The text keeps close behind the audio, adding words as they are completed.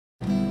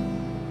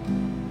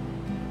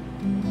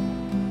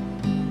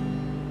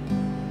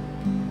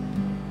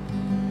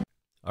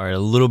Alright, a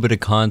little bit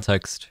of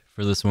context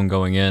for this one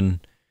going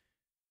in.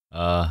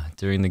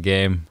 During the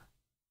game,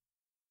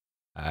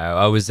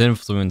 I was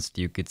influenced,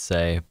 you could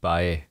say,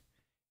 by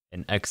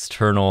an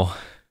external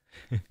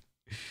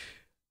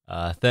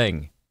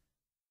thing.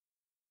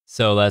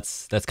 So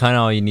that's kind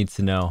of all you need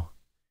to know.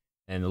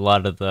 And a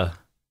lot of the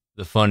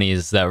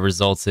funnies that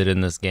resulted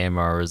in this game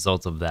are a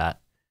result of that.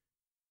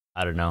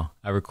 I don't know.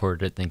 I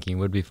recorded it thinking it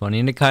would be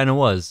funny, and it kind of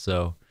was,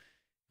 so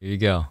here you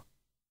go.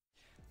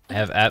 I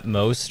have at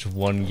most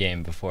one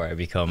game before I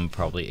become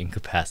probably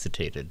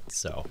incapacitated,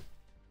 so.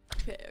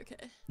 Okay.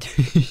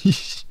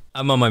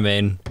 I'm on my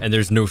main, and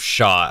there's no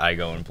shot I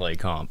go and play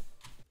comp.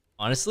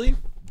 Honestly?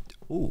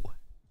 Ooh.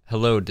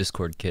 Hello,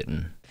 Discord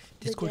Kitten.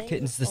 Discord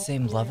Kitten's the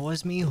same level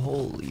as me?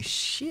 Holy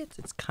shit,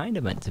 it's kind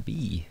of meant to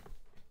be.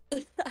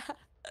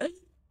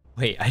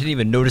 Wait, I didn't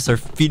even notice our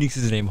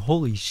Phoenix's name.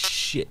 Holy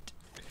shit.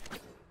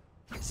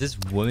 Is this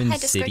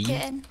Women's City?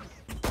 Kitten.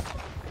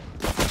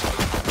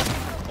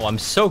 Oh, I'm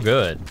so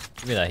good.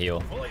 Give me that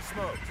heal.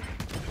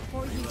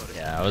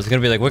 Yeah, I was gonna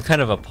be like, what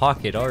kind of a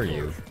pocket are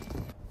you?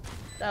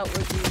 That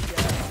was you,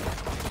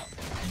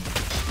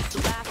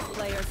 Last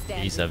player standing.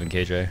 87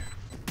 KJ.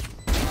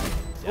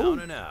 Down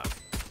and out.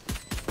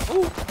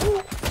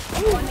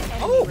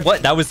 Oh,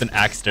 what? That was an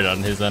accident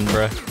on his end,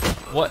 bro.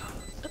 What?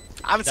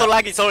 I'm so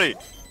laggy, sorry.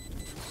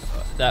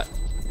 That.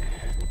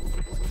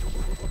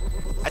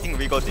 I think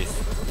we got this.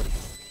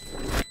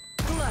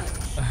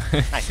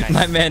 Nice.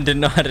 My man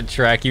didn't know how to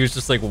track. He was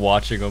just like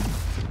watching him.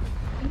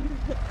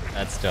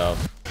 That's tough.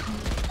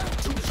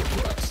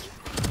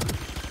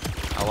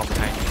 I walk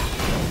behind.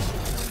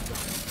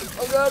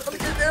 Oh god, let me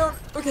get down.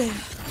 Okay.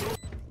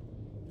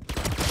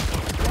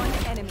 One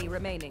enemy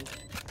remaining.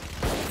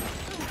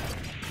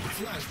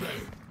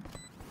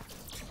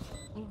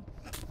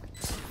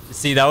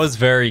 See, that was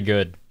very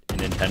good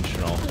and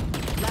intentional.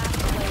 Last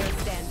player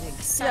standing.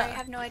 Sorry, I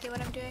have no idea what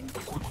I'm doing.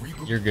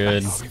 You're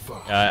good.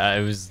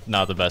 It was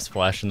not the best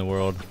flash in the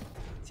world.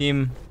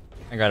 Team,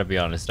 I gotta be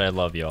honest, I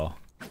love y'all.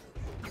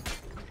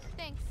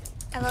 Thanks.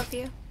 I love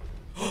you.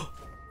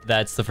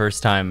 That's the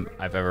first time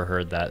I've ever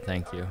heard that.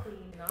 Thank you.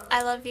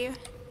 I love you.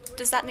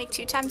 Does that make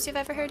 2 times you've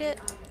ever heard it?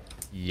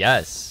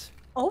 Yes.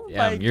 Oh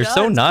Yeah, my you're god.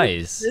 so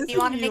nice. Do you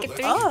want to make it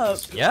 3? Up.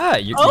 Yeah,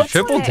 you Oh,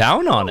 tripled okay.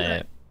 down on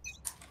it.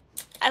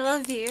 I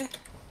love you.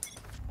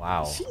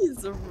 Wow. She's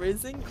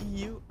rizzing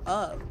you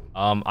up.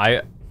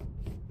 I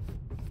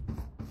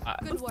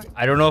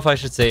don't know if I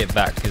should say it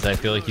back because I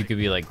feel like you could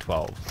be like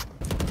 12.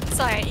 It's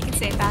alright, you can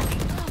say it back.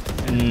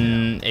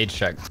 Age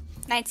check.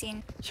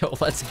 19. Yo,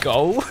 let's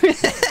go.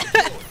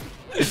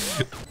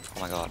 Oh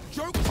my god.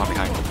 One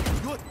behind.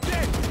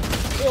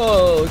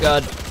 Oh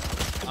god.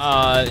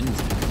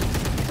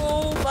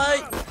 Oh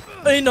my.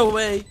 Ain't no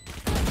way.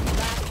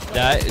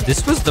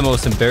 This was the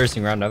most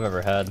embarrassing round I've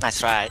ever had. Nice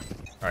try.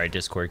 All right,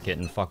 Discord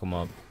Kitten, fuck him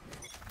up.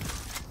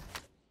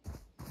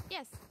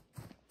 Yes.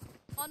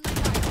 On my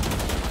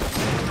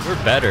side.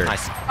 We're better.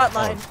 Nice. Got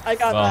mine. I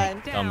got Well,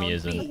 mine. Dummy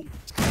isn't.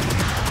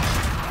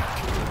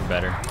 We're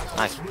better.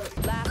 Nice.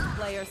 Last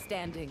player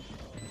standing.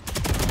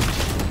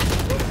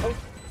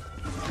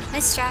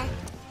 Nice try.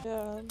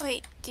 Yeah.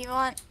 Wait, do you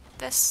want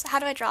this? How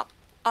do I drop?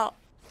 Oh.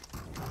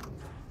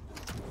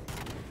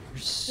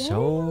 You're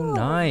so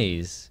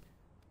nice.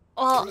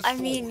 Well, I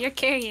mean, you're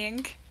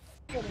carrying.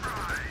 Enemy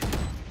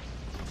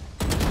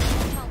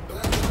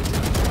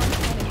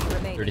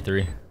remaining.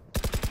 33.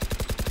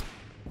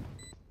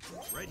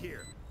 Right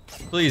here.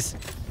 Please,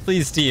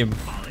 team,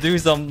 do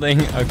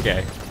something.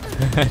 Okay.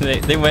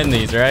 they win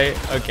these, right?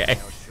 Okay.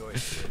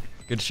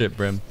 Good shit,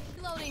 Brim.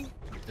 Loading.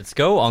 Let's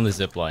go on the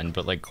zip line,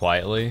 but like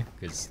quietly,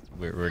 because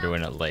we're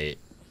doing it late.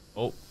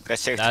 Oh,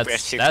 that's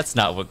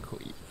not what.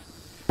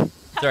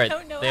 It's alright.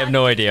 don't know They how have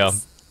no to do idea.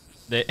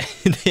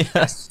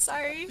 this.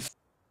 Sorry.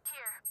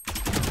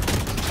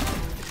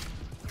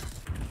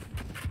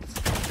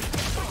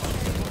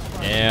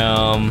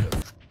 Damn.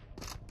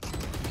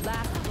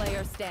 Last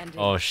player standing.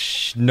 Oh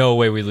no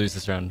way we lose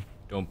this round.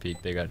 Don't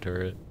peek. They got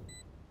turret.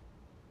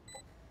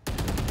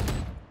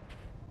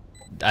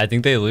 I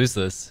think they lose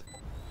this.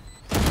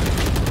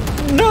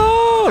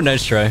 No!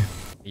 Nice try.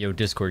 Yo,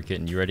 Discord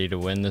Kitten, you ready to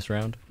win this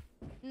round?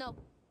 No.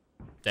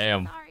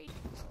 Damn. Sorry.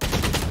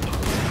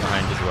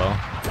 Behind as well.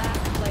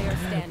 Last player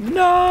standing.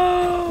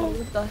 No!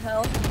 What the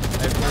hell?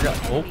 I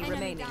forgot. Oh, Enemy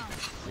remaining.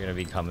 you're gonna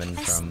be coming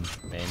from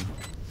main.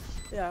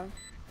 Yeah.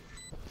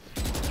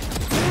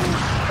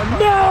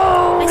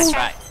 No! Nice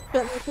try.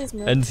 But please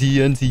move.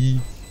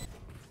 NT.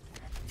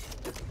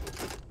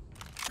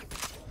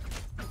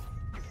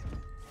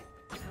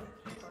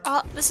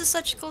 Oh, this is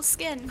such a cool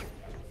skin.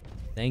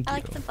 Thank I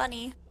you. like the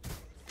bunny.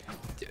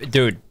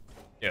 Dude,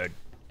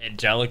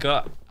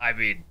 Angelica, I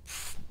mean,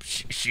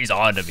 she's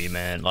on to me,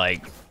 man.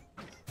 Like,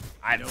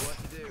 I don't know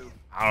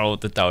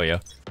what to tell you.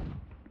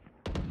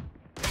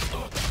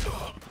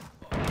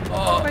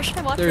 Oh, Where should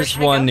I walk? Where there's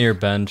should I one go? near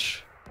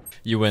bench.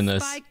 You win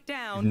this.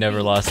 You've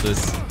never lost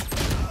this.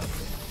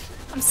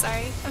 I'm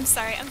sorry.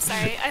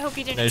 I hope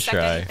you didn't Nice expect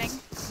try. anything.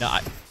 No,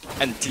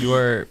 And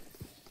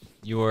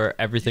you are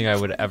everything I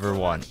would ever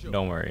want.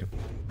 Don't worry.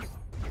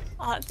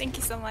 Oh, thank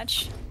you so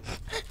much.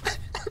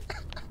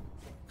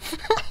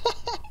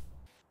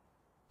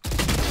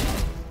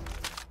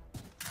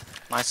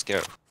 Nice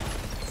girl.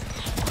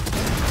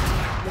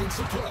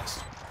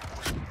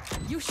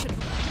 You should.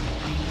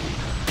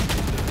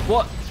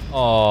 What?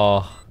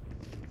 Oh,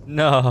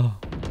 no.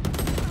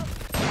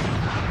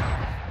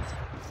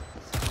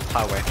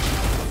 Highway.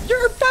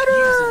 You're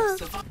better!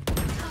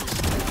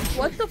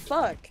 What the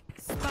fuck?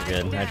 Spike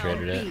Good, I down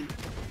traded it. B.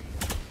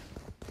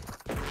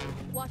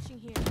 Watching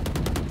here.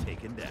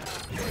 Taken down.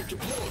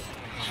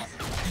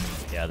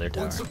 Yeah, they're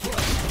tower.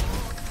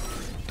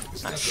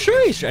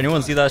 Sheesh!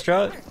 Anyone see that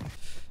strat?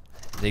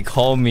 They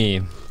call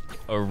me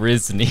a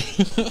rizzing.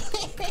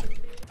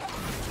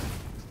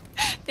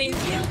 Thank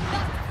you.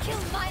 Kill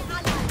my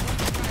ally.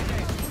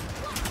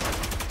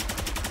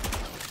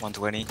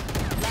 120.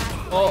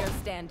 Oh. Player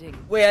standing.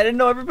 Wait, I didn't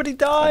know everybody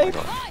died.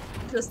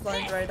 Just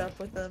lined right up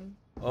with him.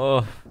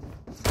 Oh,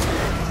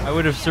 I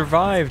would have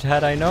survived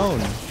had I known.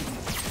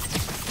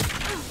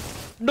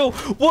 No,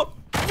 what?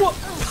 What?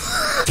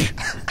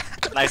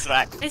 Nice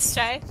try. Nice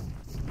try.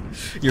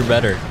 You're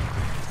better.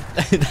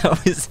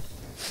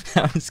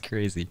 that was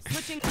crazy.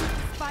 Switching.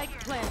 Spike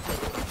planted.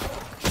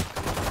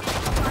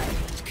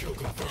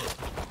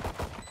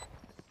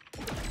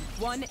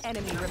 One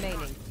enemy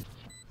remaining.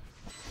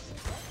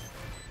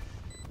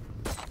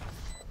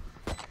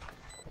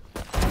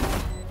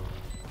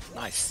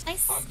 Nice.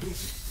 Nice.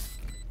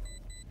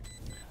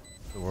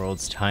 The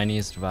world's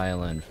tiniest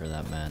violin for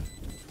that man.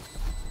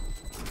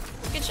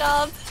 Good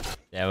job.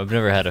 Yeah, I've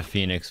never had a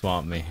phoenix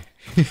want me.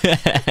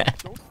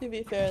 To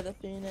be fair, the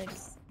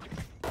Phoenix.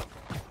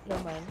 No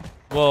mind.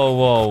 Whoa,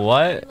 whoa,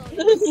 what?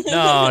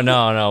 No,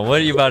 no, no. What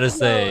are you about to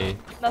say?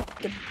 Not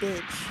the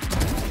bitch.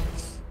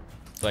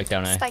 Spike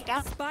down A. Spike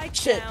down. Spike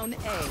Shit. down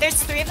A.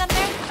 There's 3 of them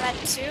there. I'm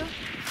at 2.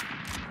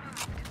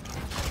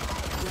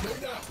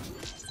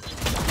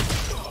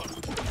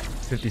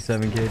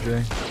 57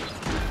 KJ.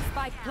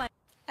 Spike plant.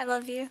 I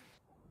love you.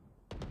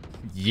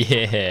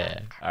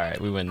 Yeah. All right,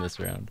 we win this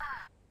round.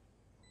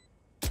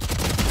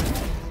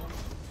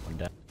 I'm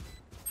down.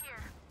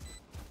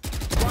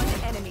 One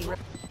enemy.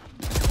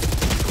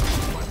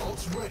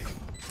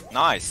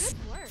 Nice.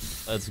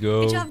 Let's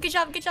go. Good job. Good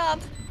job. Good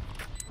job.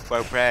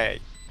 Well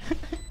played.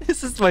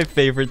 This is my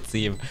favorite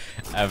team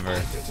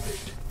ever.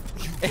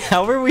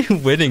 How are we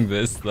winning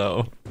this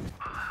though?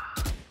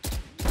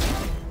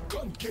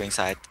 Go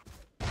inside.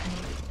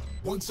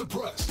 One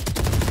suppressed.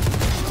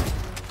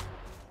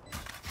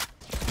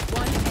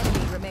 One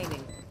enemy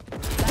remaining.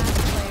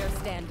 Last player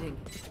standing.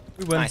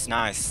 We win. Nice,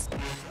 nice.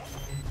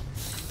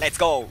 Let's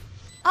go.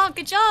 Oh,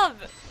 good job.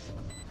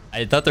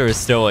 I thought there was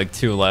still like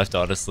 2 left,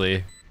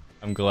 honestly.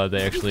 I'm glad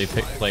they actually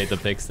played the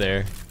picks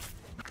there.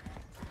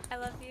 I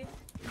love you.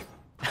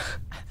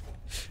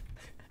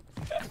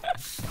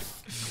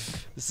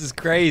 This is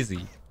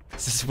crazy.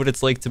 This is what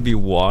it's like to be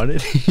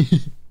wanted.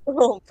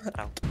 Oh,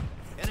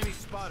 Enemy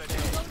spotted.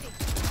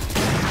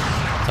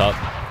 Top.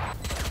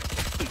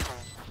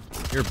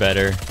 You're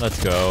better.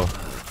 Let's go.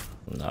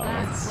 No,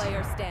 Last it's...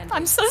 player standing.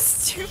 I'm so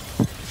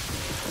stupid.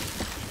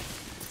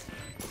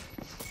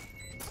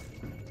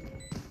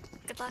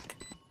 Good luck.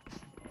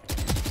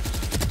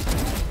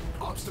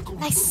 Obstacle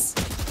Nice.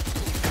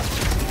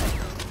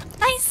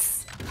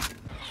 Nice.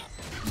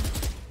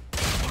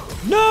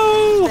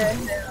 No!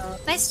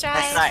 Nice try.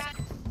 Nice try.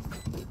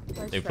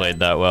 They played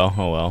that well.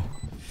 Oh well.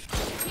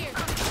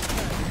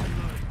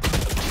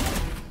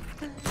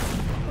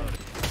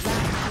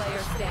 Last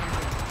player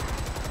standing.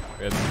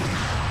 Rip.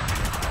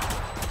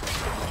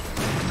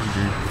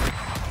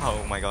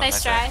 Oh my god.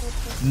 Nice try.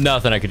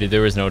 Nothing I could do.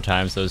 There was no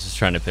time, so I was just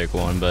trying to pick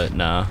one, but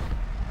nah.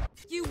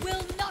 You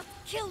will not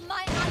kill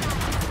my ally.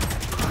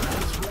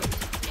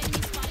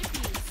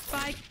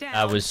 Spike down.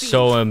 That was B.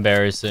 so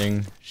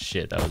embarrassing.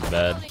 Shit, that was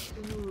bad.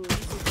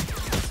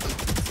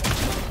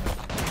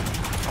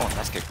 Oh,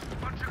 that's good.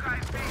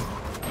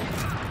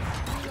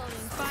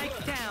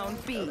 Spike down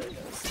B.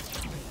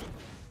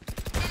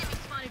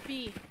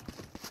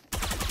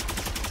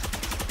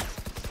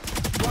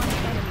 One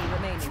enemy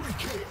remaining.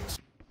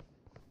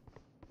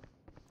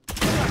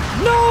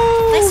 No!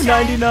 Nice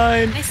try.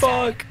 99! Nice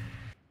try. Fuck!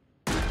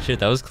 Shit,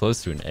 that was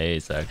close to an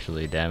ace,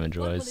 actually,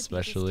 damage-wise,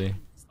 especially.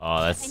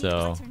 Oh, that's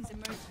so...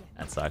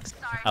 That sucks.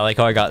 I like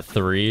how I got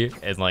 3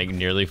 and, like,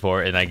 nearly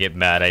 4, and I get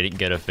mad I didn't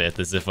get a 5th,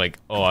 as if, like,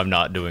 oh, I'm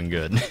not doing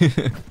good.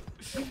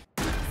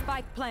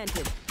 Spike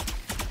planted.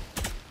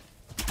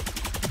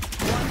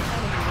 One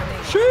enemy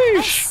remaining.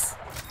 Sheesh!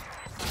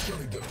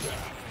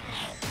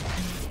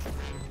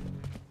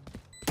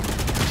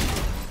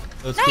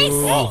 Let's Nice.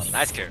 go. Oh,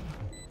 nice kill.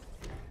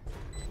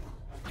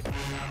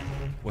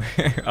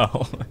 Where?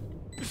 Oh.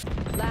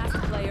 Last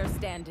player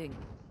standing.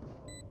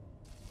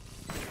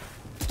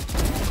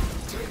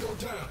 Tango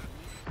down.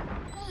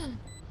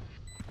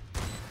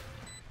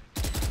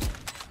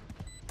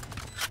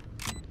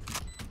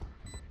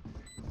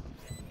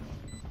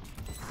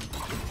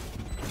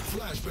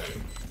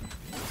 Flashbang.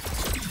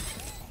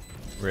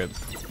 Rip.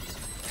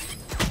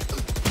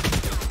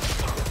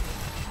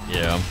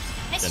 Yeah.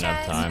 Nice Didn't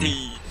have try. time.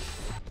 D.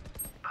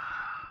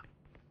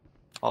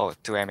 Oh,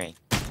 2 MA.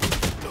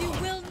 You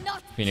will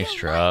not Phoenix kill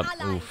drop. my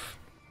ally. Oof.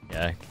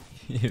 Yeah.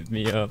 Hit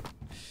me up.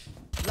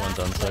 One's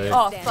on site.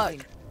 Oh Standing.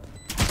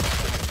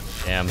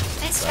 fuck. Damn.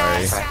 Nice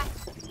try, Sorry.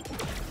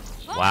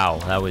 nice try. Wow,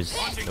 that was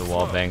the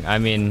wall bang. I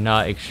mean,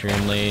 not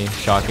extremely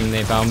shocking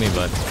they found me,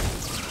 but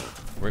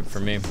worked for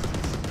me.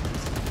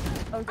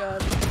 Oh god.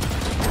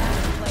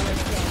 Player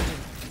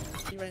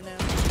standing. See right now.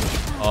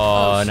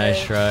 Oh, Oh, nice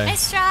shit. try.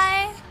 Nice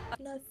try.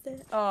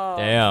 Nothing. Oh.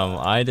 Damn,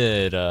 I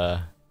did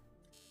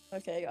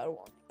Okay, I got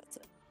one. That's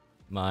it.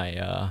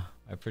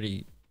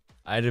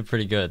 I did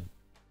pretty good.